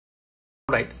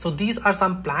Right, so these are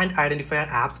some plant identifier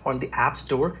apps on the App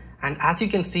Store, and as you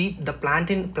can see, the plant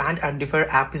identifier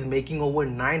app is making over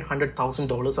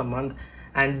 $900,000 a month,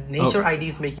 and Nature ID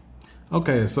is making.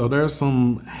 Okay, so there's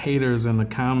some haters in the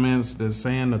comments that's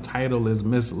saying the title is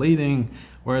misleading,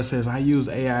 where it says I use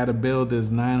AI to build this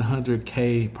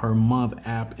 900K per month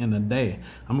app in a day.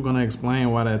 I'm going to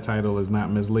explain why that title is not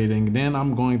misleading. Then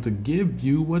I'm going to give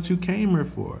you what you came here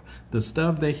for, the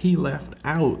stuff that he left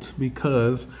out,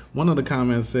 because one of the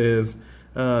comments says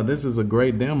this is a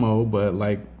great demo, but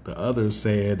like the others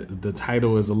said, the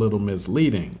title is a little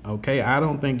misleading. Okay, I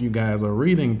don't think you guys are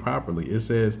reading properly. It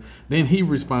says, then he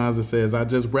responds, it says, I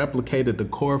just replicated the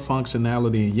core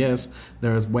functionality, and yes,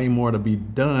 there's way more to be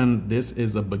done. This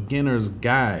is a beginner's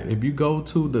guide. If you go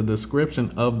to the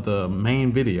description of the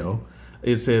main video,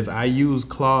 it says, I use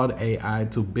Claude AI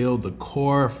to build the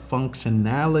core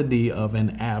functionality of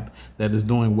an app that is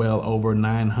doing well over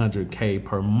 900K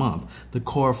per month. The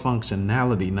core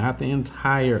functionality, not the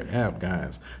entire app,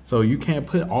 guys. So you can't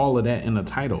put all of that in the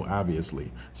title,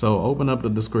 obviously. So open up the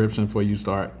description before you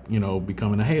start,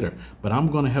 becoming a hater. But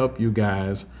I'm going to help you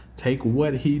guys take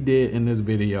what he did in this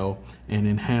video and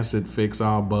enhance it, fix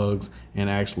all bugs,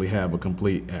 and actually have a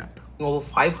complete app. Over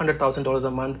 $500,000 a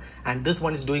month, and this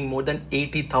one is doing more than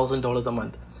 $80,000 a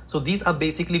month. So these are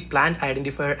basically plant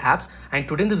identifier apps, and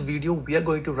today in this video we are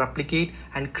going to replicate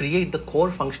and create the core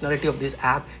functionality of this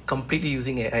app completely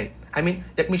using AI. I mean,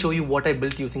 let me show you what I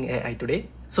built using AI today.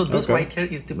 So this right here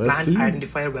is the plant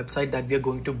identifier website that we are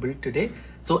going to build today.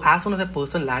 So as soon as a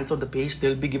person lands on the page,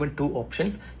 they'll be given two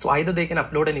options. So either they can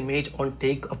upload an image or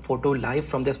take a photo live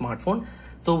from their smartphone.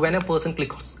 So when a person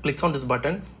clicks on this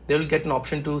button, they will get an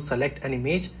option to select an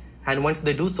image. And once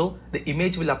they do so, the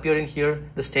image will appear in here,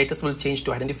 the status will change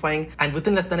to identifying, and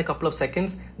within less than a couple of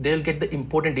seconds, they'll get the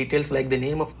important details like the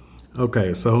name of.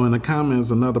 Okay, so in the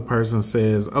comments, another person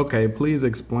says, okay, please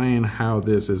explain how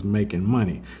this is making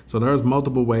money. So there's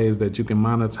multiple ways that you can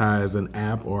monetize an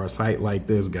app or a site like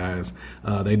this, guys.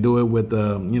 They do it with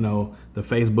the, the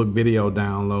Facebook video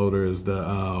downloaders,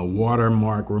 the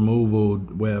watermark removal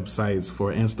websites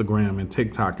for Instagram and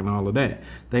TikTok and all of that.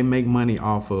 They make money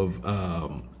off of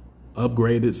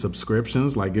upgraded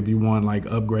subscriptions, like if you want like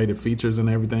upgraded features and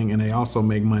everything, and they also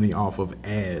make money off of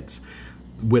ads.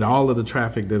 With all of the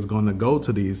traffic that's going to go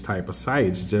to these type of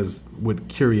sites, just with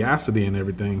curiosity and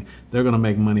everything, they're going to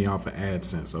make money off of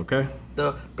AdSense, okay?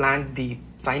 The plant, the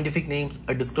scientific names,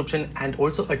 a description, and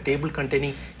also a table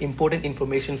containing important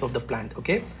informations of the plant,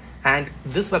 okay? And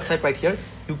this website right here,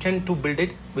 you can build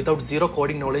it without zero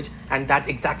coding knowledge, and that's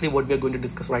exactly what we're going to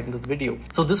discuss right in this video.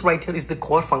 So this right here is the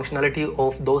core functionality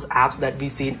of those apps that we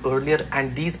seen earlier,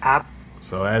 and these apps.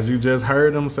 So as you just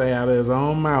heard him say out of his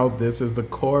own mouth, this is the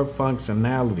core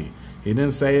functionality. He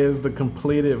didn't say it's the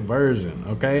completed version,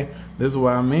 okay? This is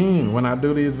what I mean. When I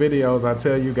do these videos, I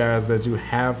tell you guys that you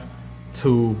have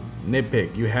to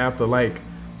nitpick. You have to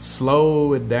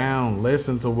slow it down,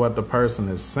 listen to what the person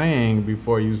is saying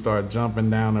before you start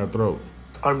jumping down their throat.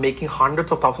 Are making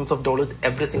hundreds of thousands of dollars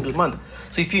every single month.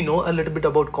 So if you know a little bit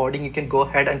about coding, you can go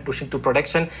ahead and push into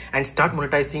production and start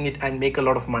monetizing it and make a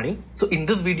lot of money. So in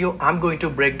this video, I'm going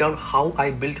to break down how I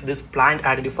built this plant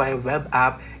identifier web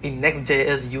app in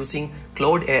Next.js using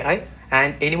Claude AI,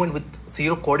 and anyone with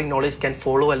zero coding knowledge can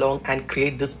follow along and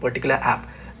create this particular app.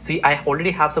 See, I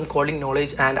already have some coding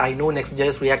knowledge and I know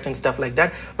Next.js, React and stuff like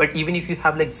that. But even if you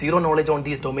have zero knowledge on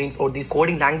these domains or these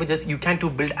coding languages, you can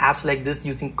build apps like this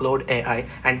using Claude AI.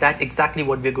 And that's exactly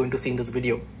what we're going to see in this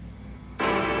video.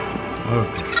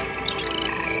 Okay.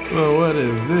 So what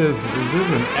is this? Is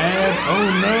this an ad?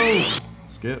 Oh no!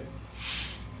 Skip.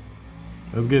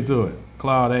 Let's get to it.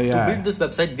 Claude AI. To build this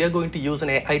website, we are going to use an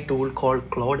AI tool called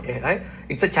Claude AI.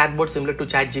 It's a chatbot similar to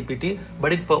ChatGPT,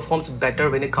 but it performs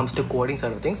better when it comes to coding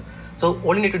side of things. So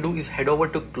all you need to do is head over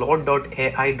to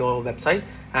claude.ai website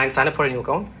and sign up for a new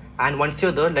account. And once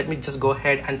you're there, let me just go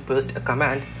ahead and paste a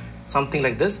command, something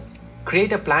like this.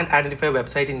 Create a plant identifier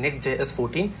website in Next.js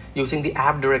 14 using the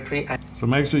app directory. So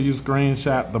make sure you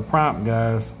screenshot the prompt,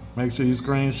 guys. Make sure you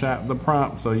screenshot the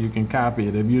prompt so you can copy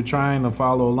it. If you're trying to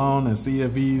follow along and see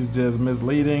if he's just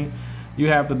misleading, you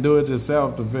have to do it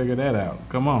yourself to figure that out.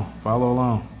 Come on, follow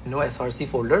along. No src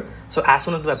folder. So as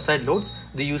soon as the website loads,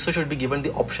 the user should be given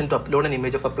the option to upload an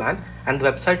image of a plant, and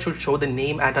the website should show the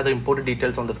name and other important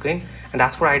details on the screen. And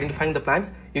as for identifying the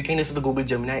plants, you can use the Google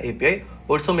Gemini API.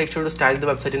 Also make sure to style the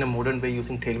website in a modern way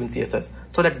using Tailwind CSS.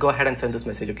 So let's go ahead and send this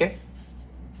message, okay?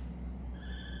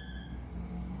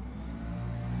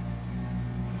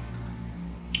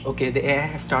 Okay, the AI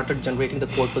has started generating the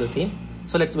code for the same.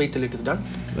 So let's wait till it is done.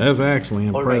 That's actually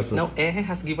impressive. All right, now AI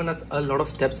has given us a lot of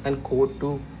steps and code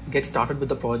to get started with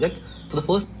the project. So the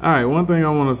first... All right, one thing I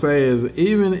want to say is,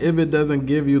 even if it doesn't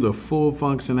give you the full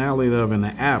functionality of an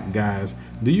app, guys,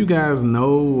 do you guys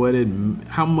know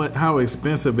how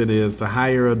expensive it is to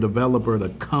hire a developer to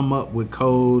come up with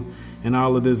code and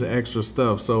all of this extra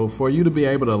stuff? So for you to be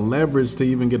able to leverage to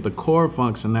even get the core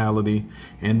functionality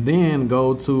and then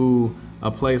go to a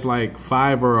place like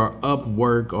Fiverr or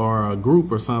Upwork or a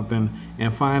group or something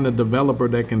and find a developer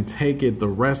that can take it the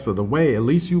rest of the way, at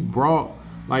least you brought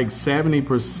like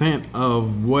 70%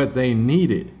 of what they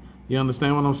needed. You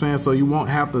understand what I'm saying? So you won't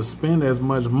have to spend as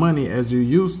much money as you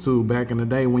used to back in the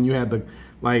day when you had to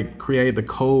like create the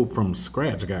code from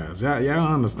scratch, guys.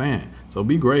 Y'all understand. So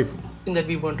be grateful. Thing that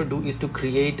we want to do is to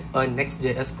create a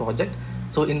Next.js project.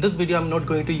 So in this video, I'm not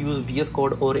going to use VS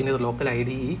Code or any other local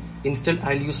IDE. Instead,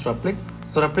 I'll use Replit.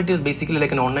 So Replit is basically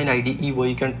like an online IDE where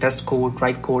you can test code,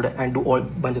 write code, and do all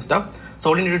bunch of stuff. So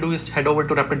all you need to do is head over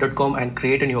to replit.com and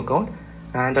create a new account.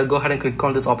 And I'll go ahead and click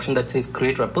on this option that says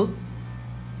create REPL.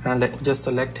 And let me just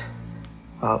select,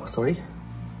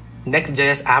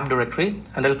 Next.js app directory.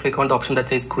 And I'll click on the option that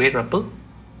says create REPL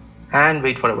and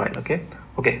wait for a while, okay?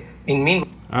 Okay, in meanwhile.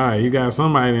 All right, you got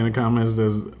somebody in the comments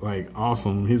that's like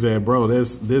awesome. He said, bro,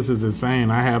 this is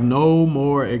insane. I have no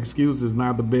more excuses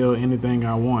not to build anything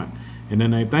I want. And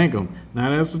then they thank him.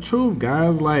 Now that's the truth,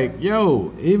 guys. Like,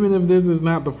 yo, even if this is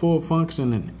not the full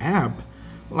functioning app,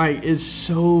 like, it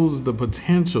shows the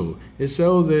potential. It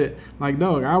shows it. Like,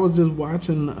 dog, I was just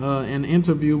watching an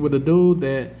interview with a dude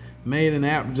that made an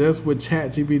app just with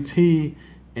ChatGPT,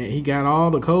 and he got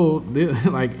all the code.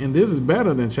 And this is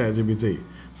better than ChatGPT.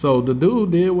 So the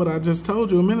dude did what I just told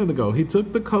you a minute ago. He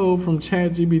took the code from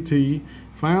ChatGPT,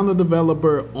 found the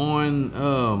developer on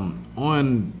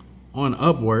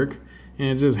Upwork,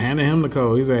 and just handed him the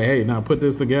code. He said, hey, now put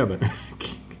this together.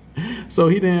 So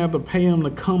he didn't have to pay him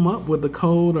to come up with the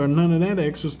code or none of that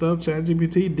extra stuff.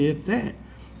 ChatGPT did that.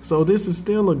 So this is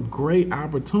still a great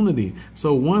opportunity.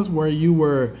 So once where you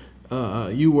were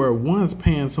once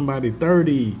paying somebody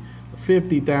 $30,000,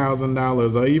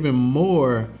 $50,000 or even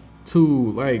more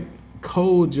to like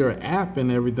code your app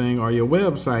and everything or your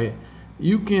website,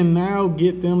 you can now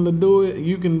get them to do it.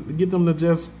 You can get them to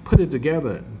just put it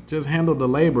together, just handle the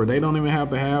labor. They don't even have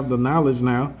to have the knowledge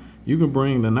now. You can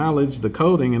bring the knowledge, the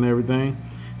coding and everything,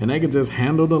 and they can just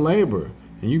handle the labor.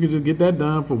 And you can just get that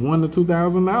done for $1,000 to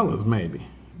 $2,000 maybe,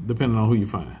 depending on who you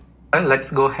find. Well,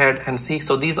 let's go ahead and see.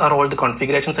 So these are all the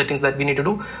configuration settings that we need to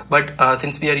do. But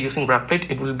since we are using Replit,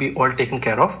 it will be all taken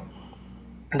care of.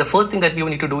 And the first thing that we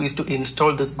need to do is to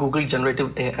install this Google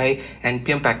Generative AI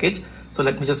NPM package. So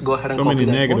let me just go ahead and copy that. So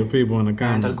many negative people in the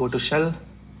comments. And I'll go to shell,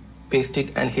 paste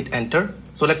it and hit enter.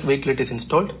 So let's wait till it is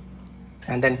installed.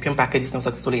 And the NPM package is now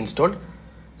successfully installed.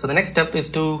 So the next step is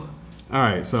to... All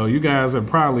right, so you guys have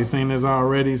probably seen this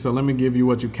already. So let me give you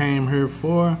what you came here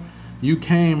for. You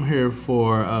came here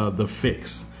for the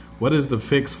fix. What is the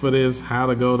fix for this? How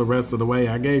to go the rest of the way?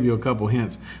 I gave you a couple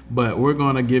hints, but we're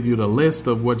going to give you the list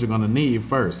of what you're going to need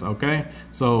first, okay?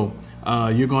 So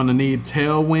you're going to need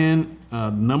Tailwind.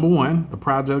 Number one, the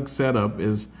project setup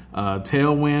is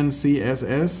Tailwind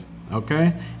CSS,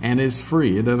 okay? And it's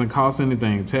free. It doesn't cost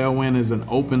anything. Tailwind is an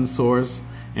open source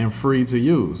and free to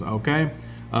use, okay?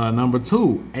 Number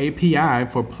two, API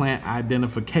for plant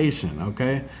identification,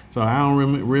 okay? So I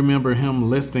don't remember him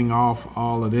listing off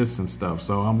all of this and stuff,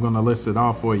 so I'm gonna list it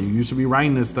off for you. You should be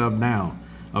writing this stuff down,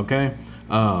 okay?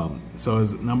 So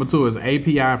number two is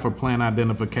API for plant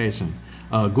identification.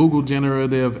 Google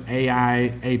Generative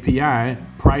AI API,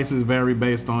 prices vary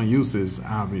based on usage,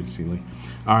 obviously.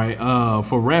 All right,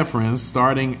 for reference,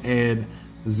 starting at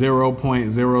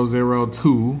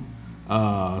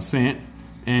 0.002 cent,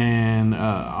 and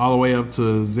all the way up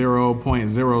to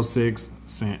 0.06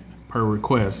 cent per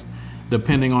request.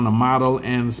 Depending on the model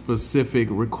and specific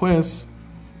requests,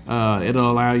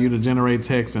 it'll allow you to generate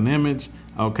text and image.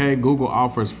 Okay, Google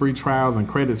offers free trials and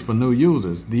credits for new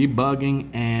users.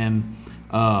 Debugging and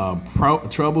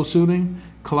troubleshooting,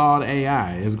 Claude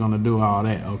AI is going to do all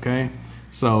that, okay?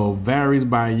 So varies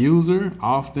by user,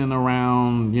 often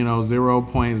around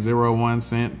 0.01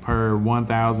 cent per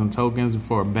 1,000 tokens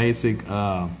for basic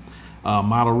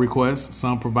model requests.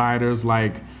 Some providers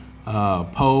like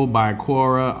Poe by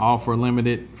Quora offer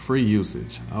limited free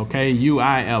usage. Okay,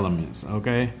 UI elements.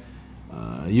 Okay,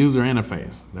 user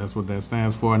interface. That's what that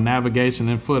stands for. Navigation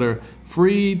and footer,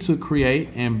 free to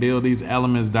create and build these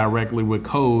elements directly with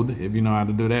code if you know how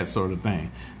to do that sort of thing.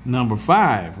 Number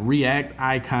 5, React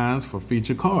icons for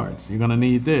feature cards. You're gonna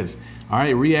need this. All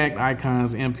right, React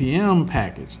icons NPM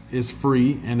package is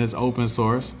free and it's open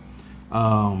source.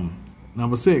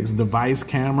 Number 6, device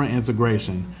camera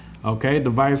integration. Okay,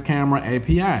 device camera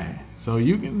API. So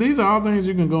these are all things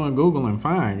you can go and Google and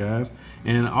find, guys.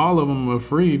 And all of them are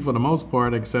free for the most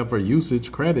part, except for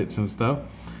usage credits and stuff.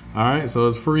 All right, so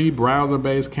it's free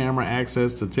browser-based camera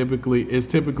access is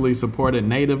typically supported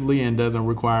natively and doesn't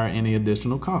require any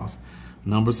additional cost.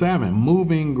 Number 7,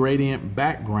 moving gradient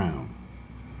background.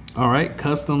 All right,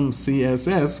 custom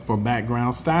CSS for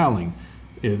background styling.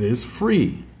 It is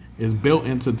free. It's built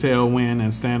into Tailwind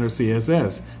and standard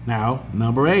CSS. Now,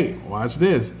 number 8, watch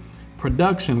this.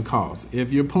 Production costs.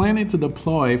 If you're planning to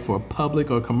deploy for public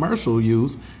or commercial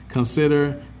use,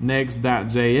 consider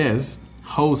Next.js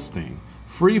hosting.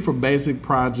 Free for basic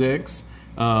projects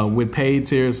with paid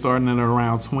tiers starting at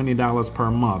around $20 per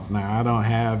month. Now, I don't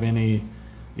have any,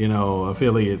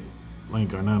 affiliate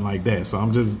link or nothing like that. So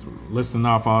I'm just listing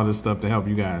off all this stuff to help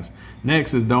you guys.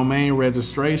 Next is domain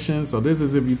registration. So this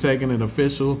is if you're taking it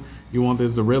official. You want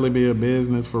this to really be a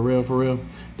business for real.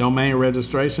 Domain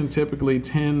registration, typically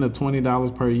 $10 to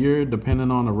 $20 per year, depending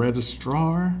on the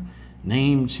registrar.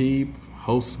 Namecheap,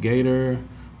 HostGator,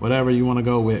 whatever you want to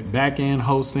go with. Back-end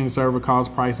hosting server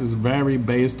cost prices vary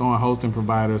based on hosting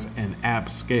providers and app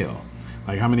scale.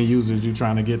 Like how many users you're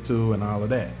trying to get to and all of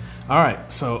that. All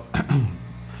right, so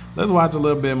let's watch a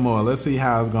little bit more. Let's see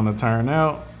how it's going to turn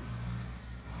out.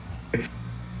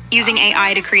 Using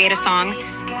AI to create a song.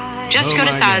 Just go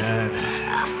to SAS,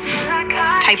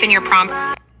 type in your prompt.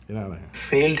 Get out of here.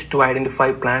 Failed to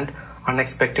identify planned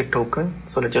unexpected token.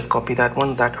 So let's just copy that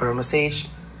one, that error message.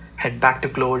 Head back to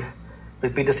Claude.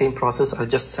 Repeat the same process. I'll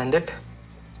just send it.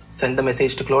 Send the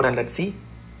message to Claude and let's see.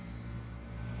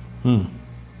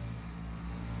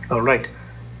 All right.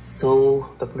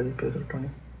 So the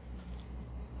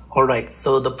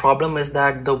problem is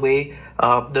that the way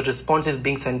the response is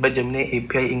being sent by Gemini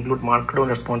API include markdown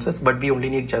responses, but we only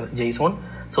need JSON.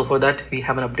 So for that, we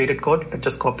have an updated code. Let's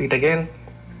just copy it again.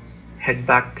 Head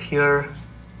back here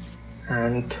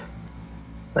and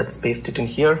let's paste it in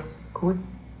here. Cool.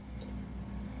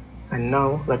 And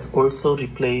now let's also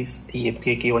replace the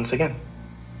API key once again.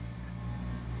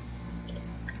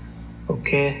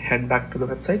 Okay, head back to the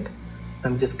website.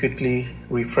 Let me just quickly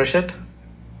refresh it.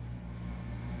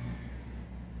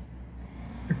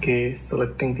 Okay,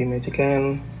 selecting the image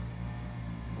again.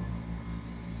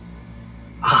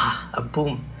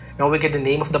 Boom. Now we get the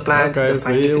name of the plant, the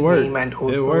scientific name, and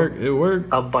also it worked.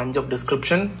 A bunch of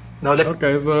description. Now let's.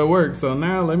 Okay, so it worked. So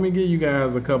now let me give you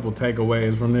guys a couple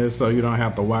takeaways from this, so you don't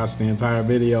have to watch the entire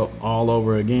video all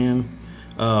over again.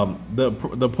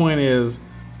 The point is,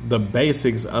 the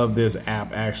basics of this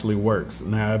app actually works.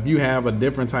 Now, if you have a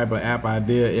different type of app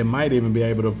idea, it might even be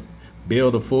able to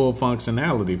build a full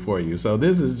functionality for you. So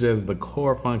this is just the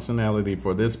core functionality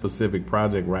for this specific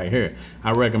project right here.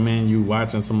 I recommend you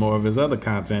watching some more of his other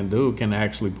content. Dude can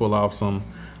actually pull off some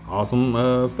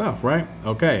awesome stuff, right?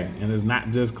 Okay, and it's not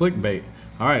just clickbait.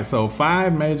 All right, so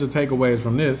 5 major takeaways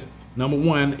from this. Number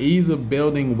 1, ease of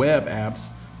building web apps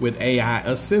with AI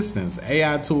assistance.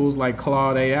 AI tools like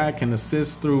Claude AI can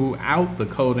assist throughout the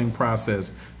coding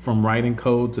process, from writing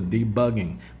code to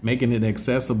debugging, making it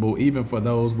accessible even for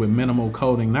those with minimal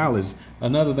coding knowledge.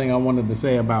 Another thing I wanted to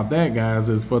say about that, guys,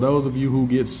 is for those of you who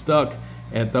get stuck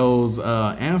at those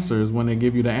answers, when they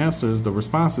give you the answers, the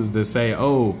responses that say,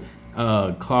 oh,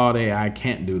 Claude AI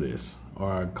can't do this,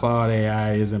 or Claude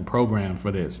AI isn't programmed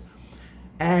for this.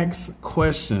 Ask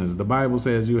questions. The Bible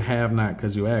says you have not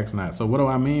because you ask not. So what do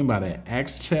I mean by that?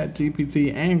 Ask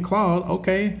ChatGPT and Claude,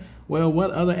 okay, well,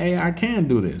 what other AI can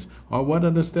do this? Or what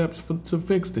are the steps to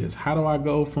fix this? How do I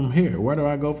go from here? Where do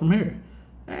I go from here?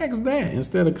 Ask that.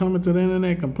 Instead of coming to the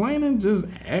internet complaining, just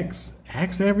ask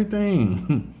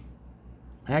everything.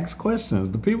 Ask questions.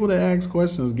 The people that ask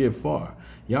questions get far.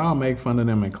 Y'all make fun of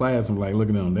them in class and like, look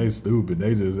at them, they stupid.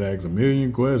 They just ask a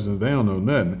million questions. They don't know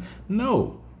nothing.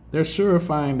 No. They're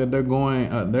surefying that they're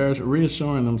going, they're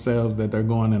reassuring themselves that they're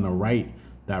going in the right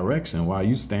direction while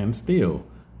you stand still,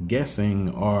 guessing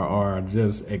or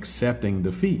just accepting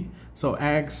defeat. So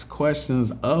ask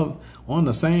questions on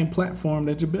the same platform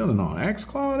that you're building on. Ask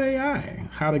Claude AI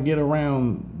how to get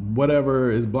around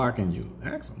whatever is blocking you.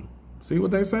 Ask them. See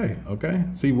what they say, okay?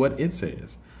 See what it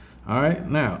says. All right,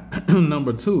 now,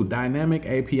 number 2, dynamic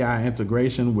API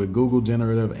integration with Google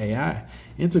Generative AI.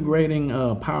 Integrating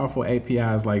powerful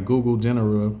APIs like Google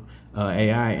Generative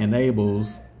AI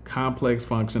enables complex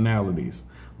functionalities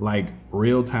like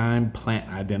real-time plant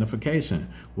identification,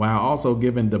 while also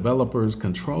giving developers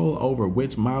control over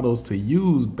which models to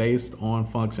use based on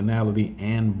functionality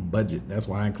and budget. That's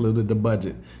why I included the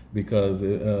budget, because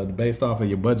based off of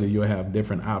your budget, you'll have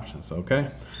different options,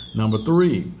 okay? Number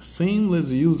 3,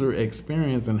 seamless user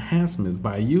experience enhancements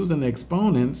by using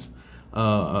exponents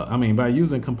by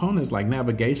using components like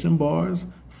navigation bars,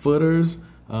 footers,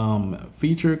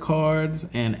 feature cards,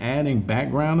 and adding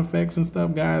background effects and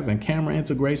stuff, guys, and camera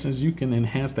integrations, you can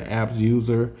enhance the app's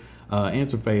user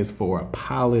interface for a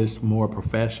polished, more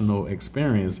professional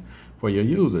experience for your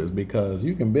users, because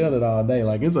you can build it all day.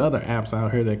 Like, there's other apps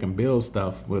out here that can build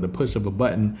stuff with a push of a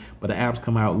button, but the apps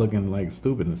come out looking like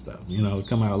stupid and stuff, you know,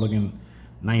 come out looking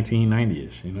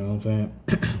 1990-ish, you know what I'm saying?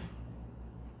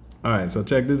 All right, so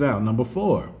check this out. Number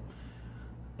 4,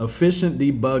 efficient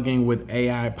debugging with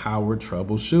AI-powered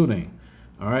troubleshooting.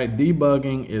 All right,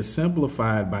 debugging is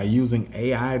simplified by using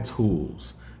AI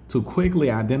tools to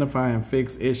quickly identify and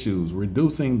fix issues,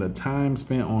 reducing the time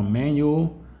spent on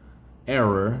manual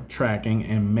error tracking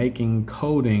and making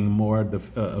coding more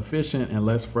efficient and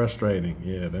less frustrating.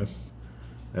 Yeah,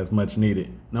 that's much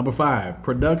needed. Number 5,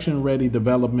 production-ready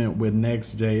development with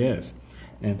Next.js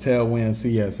and Tailwind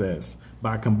CSS.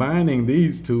 By combining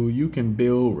these two, you can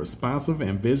build responsive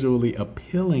and visually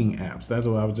appealing apps. That's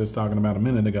what I was just talking about a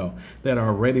minute ago, that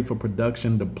are ready for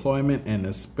production deployment, and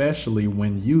especially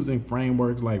when using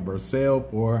frameworks like Vercel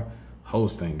for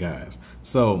hosting, guys.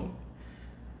 So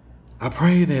I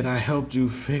pray that I helped you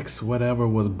fix whatever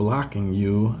was blocking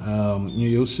you.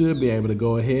 You should be able to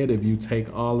go ahead, if you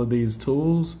take all of these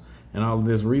tools and all of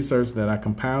this research that I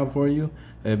compiled for you.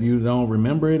 If you don't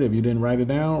remember it, if you didn't write it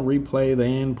down, replay the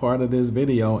end part of this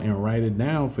video and write it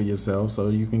down for yourself so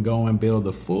you can go and build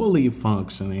a fully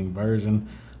functioning version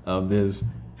of this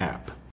app.